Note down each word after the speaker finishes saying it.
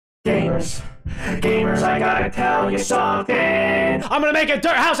Gamers, I gotta tell you something. I'm gonna make a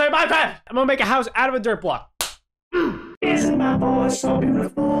dirt house out of Minecraft. I'm gonna make a house out of a dirt block. Isn't my voice so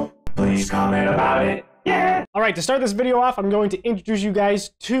beautiful? Please comment about it. Yeah. All right, to start this video off, I'm going to introduce you guys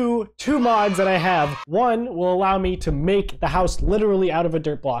to two mods that I have. One will allow me to make the house literally out of a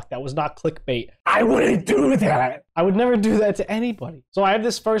dirt block. That was not clickbait. I wouldn't do that. I would never do that to anybody. So I have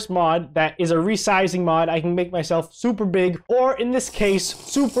this first mod that is a resizing mod. I can make myself super big, or in this case,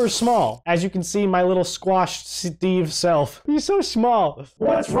 super small. As you can see, my little squashed Steve self. He's so small.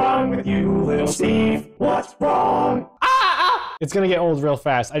 What's wrong with you, little Steve? What's wrong? It's gonna get old real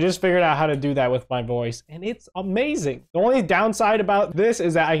fast. I just figured out how to do that with my voice, and it's amazing. The only downside about this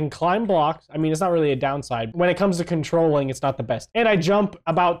is that I can climb blocks. I mean, it's not really a downside. When it comes to controlling, it's not the best. And I jump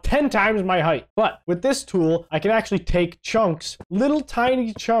about 10 times my height. But with this tool, I can actually take chunks, little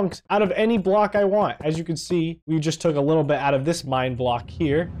tiny chunks, out of any block I want. As you can see, we just took a little bit out of this mine block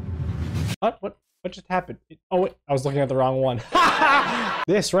here. What just happened? Oh, wait, I was looking at the wrong one.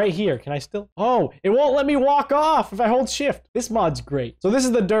 This right here, can I still? Oh, it won't let me walk off if I hold shift. This mod's great. So this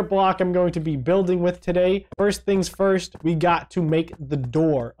is the dirt block I'm going to be building with today. First things first, we got to make the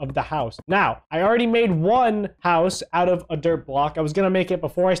door of the house. Now, I already made one house out of a dirt block. I was gonna make it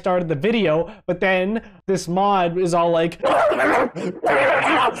before I started the video, but then this mod is all like,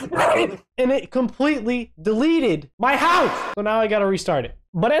 and it completely deleted my house. So now I gotta restart it.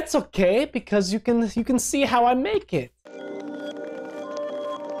 But it's okay because you can see how I make it.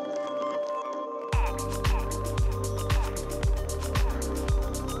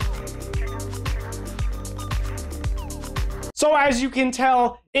 So as you can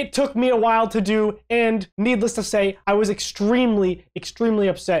tell, it took me a while to do, and needless to say, I was extremely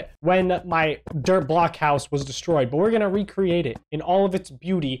upset when my dirt block house was destroyed. But we're gonna recreate it in all of its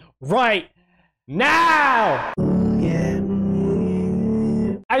beauty right now!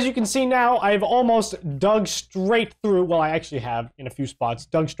 As you can see now, I've almost dug straight through, well, I actually have in a few spots,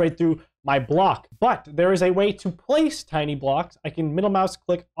 dug straight through my block. But there is a way to place tiny blocks. I can middle mouse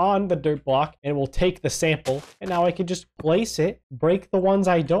click on the dirt block and it will take the sample. And now I can just place it, break the ones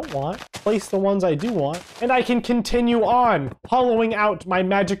I don't want, place the ones I do want, and I can continue on hollowing out my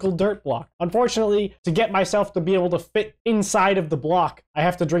magical dirt block. Unfortunately, to get myself to be able to fit inside of the block, I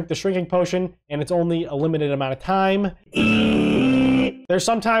have to drink the shrinking potion, and it's only a limited amount of time. There's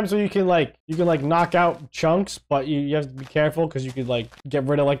some times where you can knock out chunks, but you have to be careful because you could get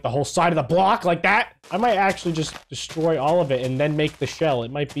rid of the whole side of the block like that. I might actually just destroy all of it and then make the shell.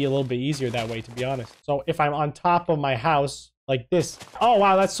 It might be a little bit easier that way, to be honest. So if I'm on top of my house like this, oh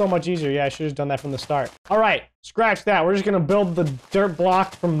wow, that's so much easier. Yeah, I should have done that from the start. All right, scratch that. We're just gonna build the dirt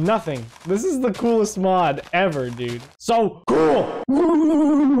block from nothing. This is the coolest mod ever, dude. So cool.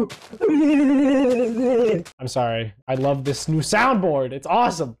 I'm sorry. I love this new soundboard. It's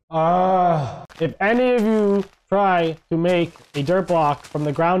awesome. If any of you try to make a dirt block from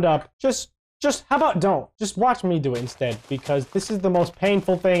the ground up, just how about don't? Just watch me do it instead, because this is the most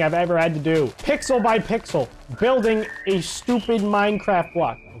painful thing I've ever had to do. Pixel by pixel, building a stupid Minecraft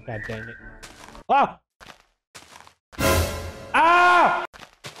block. Oh, god dang it. Ah! Ah!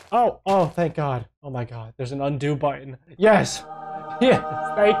 Oh, thank God. Oh my God, there's an undo button. Yes! Yes,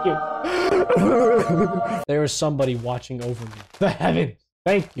 thank you. There is somebody watching over me. The heavens.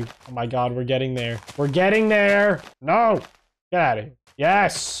 Thank you. Oh my God, we're getting there. We're getting there. No! Get out of here.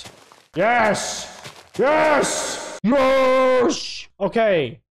 Yes! Yes! Yes! Yes!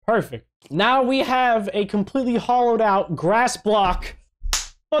 Okay, perfect. Now we have a completely hollowed out grass block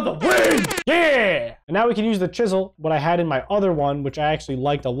for the win! Yeah! And now we can use the chisel, what I had in my other one, which I actually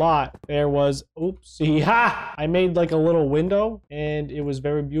liked a lot. There was, oopsie, ha! I made a little window, and it was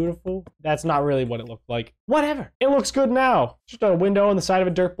very beautiful. That's not really what it looked like. Whatever. It looks good now. Just a window on the side of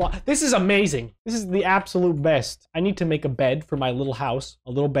a dirt block. This is amazing. This is the absolute best. I need to make a bed for my little house.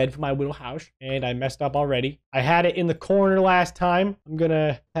 A little bed for my little house. And I messed up already. I had it in the corner last time. I'm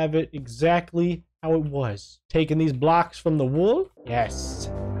gonna have it exactly how it was. Taking these blocks from the wool. Yes.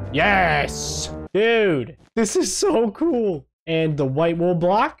 Yes! Dude, this is so cool. And the white wool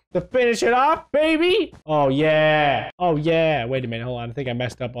block to finish it off, baby. Oh, yeah. Oh, yeah. Wait a minute. Hold on. I think I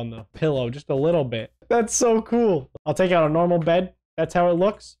messed up on the pillow just a little bit. That's so cool. I'll take out a normal bed. That's how it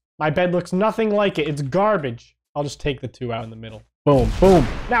looks. My bed looks nothing like it. It's garbage. I'll just take the two out in the middle. Boom, boom.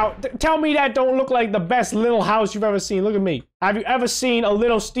 Now, tell me that don't look like the best little house you've ever seen. Look at me. Have you ever seen a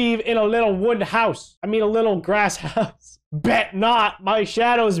little Steve in a little wood house? I mean, a little grass house. Bet not. My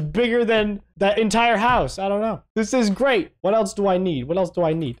shadow is bigger than the entire house. I don't know. This is great. What else do I need? What else do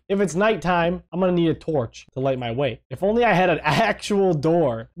I need? If it's nighttime, I'm gonna need a torch to light my way. If only I had an actual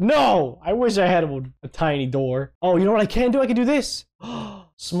door. No! I wish I had a tiny door. Oh, you know what I can do? I can do this.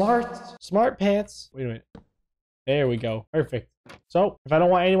 Smart pants. Wait a minute. There we go. Perfect. So, if I don't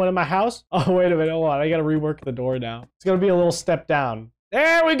want anyone in my house... Oh, wait a minute. Hold on. I gotta rework the door now. It's gonna be a little step down.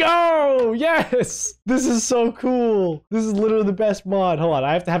 There we go! Yes! This is so cool. This is literally the best mod. Hold on.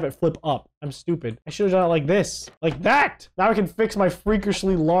 I have to have it flip up. I'm stupid. I should have done it like this. Like that! Now I can fix my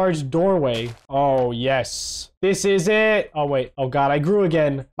freakishly large doorway. Oh, yes. This is it. Oh, wait. Oh, God. I grew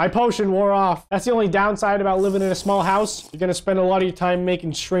again. My potion wore off. That's the only downside about living in a small house. You're gonna spend a lot of your time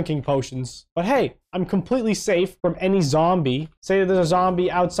making shrinking potions. But hey, I'm completely safe from any zombie. Say that there's a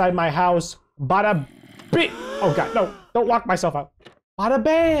zombie outside my house. Bada bing! Oh, God. No. Don't lock myself out. Bada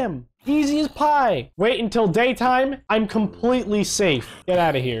bam! Easy as pie. Wait until daytime. I'm completely safe. Get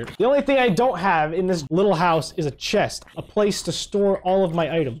out of here. The only thing I don't have in this little house is a chest, a place to store all of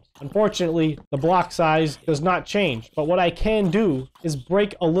my items. Unfortunately, the block size does not change, but what I can do is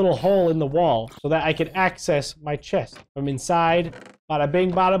break a little hole in the wall so that I can access my chest from inside. Bada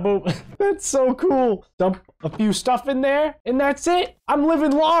bing, bada boom. That's so cool. Dump a few stuff in there, and that's it. I'm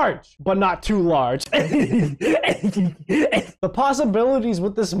living large, but not too large. The possibilities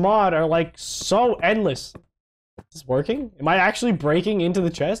with this mod are like so endless. Is this working? Am I actually breaking into the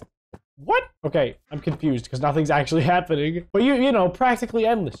chest? What? Okay, I'm confused because nothing's actually happening. But you know, practically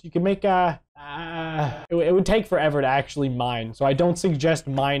endless. You can make it would take forever to actually mine, so I don't suggest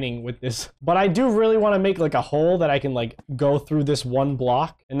mining with this. But I do really want to make like a hole that I can like go through this one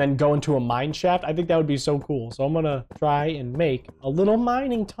block and then go into a mine shaft. I think that would be so cool. So I'm gonna try and make a little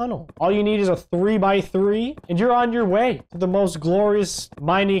mining tunnel. All you need is a 3x3 and you're on your way to the most glorious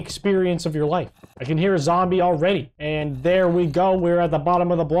mining experience of your life. I can hear a zombie already. And there we go. We're at the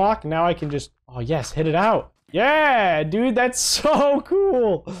bottom of the block. Now I can just, oh yes, hit it out. Yeah, dude, that's so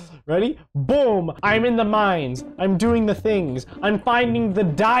cool. Ready? Boom. I'm in the mines. I'm doing the things. I'm finding the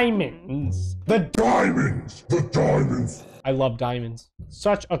diamonds. The diamonds. The diamonds. I love diamonds.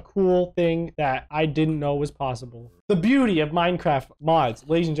 Such a cool thing that I didn't know was possible. The beauty of Minecraft mods,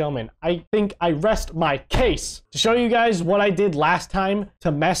 ladies and gentlemen. I think I rest my case to show you guys what I did last time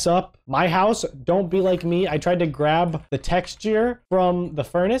to mess up my house. Don't be like me. I tried to grab the texture from the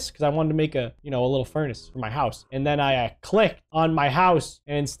furnace because I wanted to make a, you know, a little furnace for my house. And then I clicked on my house,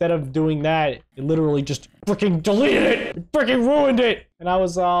 and instead of doing that, it literally just freaking deleted it. It freaking ruined it. And I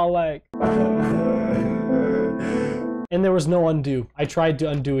was all like... And there was no undo. I tried to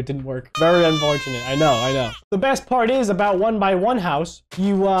undo, it didn't work. Very unfortunate, I know. The best part is about 1x1 house,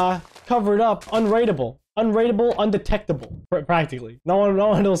 you covered up unrateable. Unrateable, undetectable, practically. No one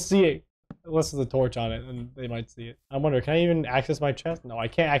will see it. Unless there's a torch on it, and they might see it. I wonder, can I even access my chest? No, I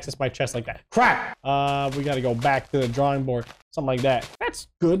can't access my chest like that. Crap! We gotta go back to the drawing board. Something like that. That's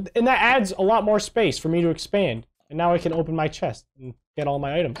good, and that adds a lot more space for me to expand. And now I can open my chest and get all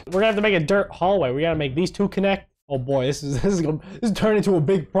my items. We're gonna have to make a dirt hallway. We gotta make these two connect. Oh boy, this is turned into a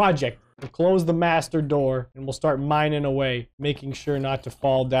big project. We'll close the master door and we'll start mining away, making sure not to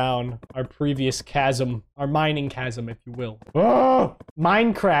fall down our previous chasm, our mining chasm, if you will. Oh,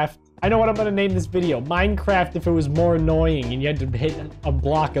 Minecraft. I know what I'm gonna name this video. Minecraft if it was more annoying and you had to hit a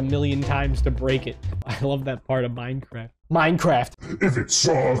block a million times to break it. I love that part of Minecraft. Minecraft. If it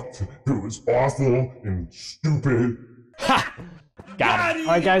sucked, it was awful and stupid. Ha! Got it.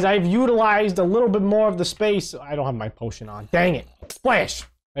 All right, guys, I've utilized a little bit more of the space. I don't have my potion on. Dang it. Splash.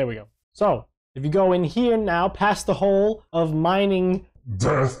 There we go. So, if you go in here now, past the hole of mining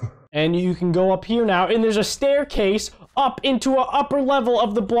death, and you can go up here now, and there's a staircase up into an upper level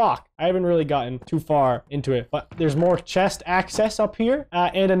of the block. I haven't really gotten too far into it, but there's more chest access up here,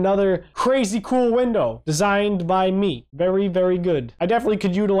 and another crazy cool window designed by me. Very, very good. I definitely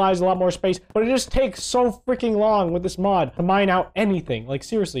could utilize a lot more space, but it just takes so freaking long with this mod to mine out anything. Like,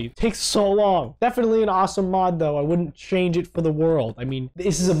 seriously, it takes so long. Definitely an awesome mod, though. I wouldn't change it for the world. I mean,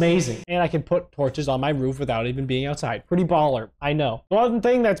 this is amazing. And I can put torches on my roof without even being outside. Pretty baller, I know. The one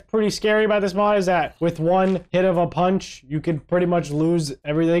thing that's pretty scary about this mod is that with one hit of a punch, you could pretty much lose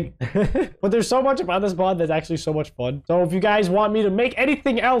everything. But there's so much about this mod that's actually so much fun. So if you guys want me to make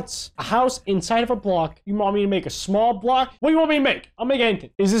anything else, a house inside of a block, you want me to make a small block, what do you want me to make? I'll make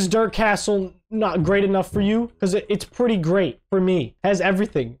anything. Is this dirt castle not great enough for you? Because it's pretty great for me. Has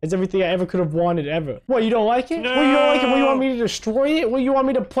everything. Has everything I ever could have wanted ever. What, you don't like it? No. What, you don't like it? What, you want me to destroy it? What, you want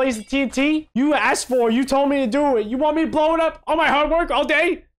me to place the TNT? You asked for it. You told me to do it. You want me to blow it up? All my hard work all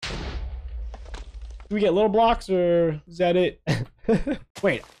day? Do we get little blocks or is that it?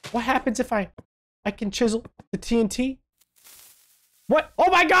 Wait, what happens if I can chisel the TNT? What?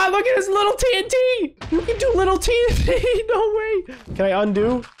 Oh my god, look at this little TNT! You can do little TNT! No way! Can I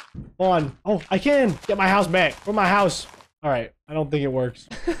undo? Hold on. Oh, I can! Get my house back. Where's my house? All right, I don't think it works.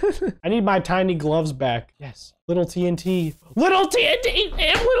 I need my tiny gloves back. Yes, little TNT. Little TNT,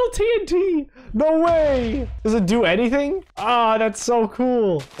 damn little TNT. No way. Does it do anything? Ah, that's so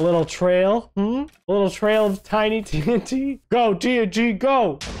cool. A little trail, A little trail of tiny TNT. Go, TNT,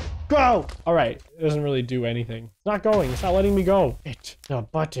 go. Go. All right, it doesn't really do anything. It's not going, it's not letting me go. Hit the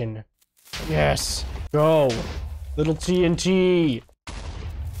button. Yes, go. Little TNT.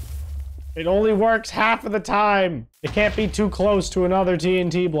 It only works half of the time. It can't be too close to another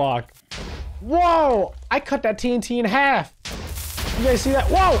TNT block. Whoa! I cut that TNT in half. You guys see that?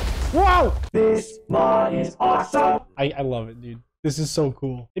 Whoa! Whoa! This mod is awesome. I love it, dude. This is so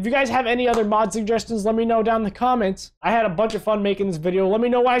cool. If you guys have any other mod suggestions, let me know down in the comments. I had a bunch of fun making this video. Let me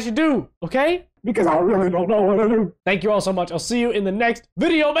know what I should do, okay? Because I really don't know what to do. Thank you all so much. I'll see you in the next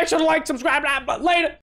video. Make sure to like, subscribe, but later.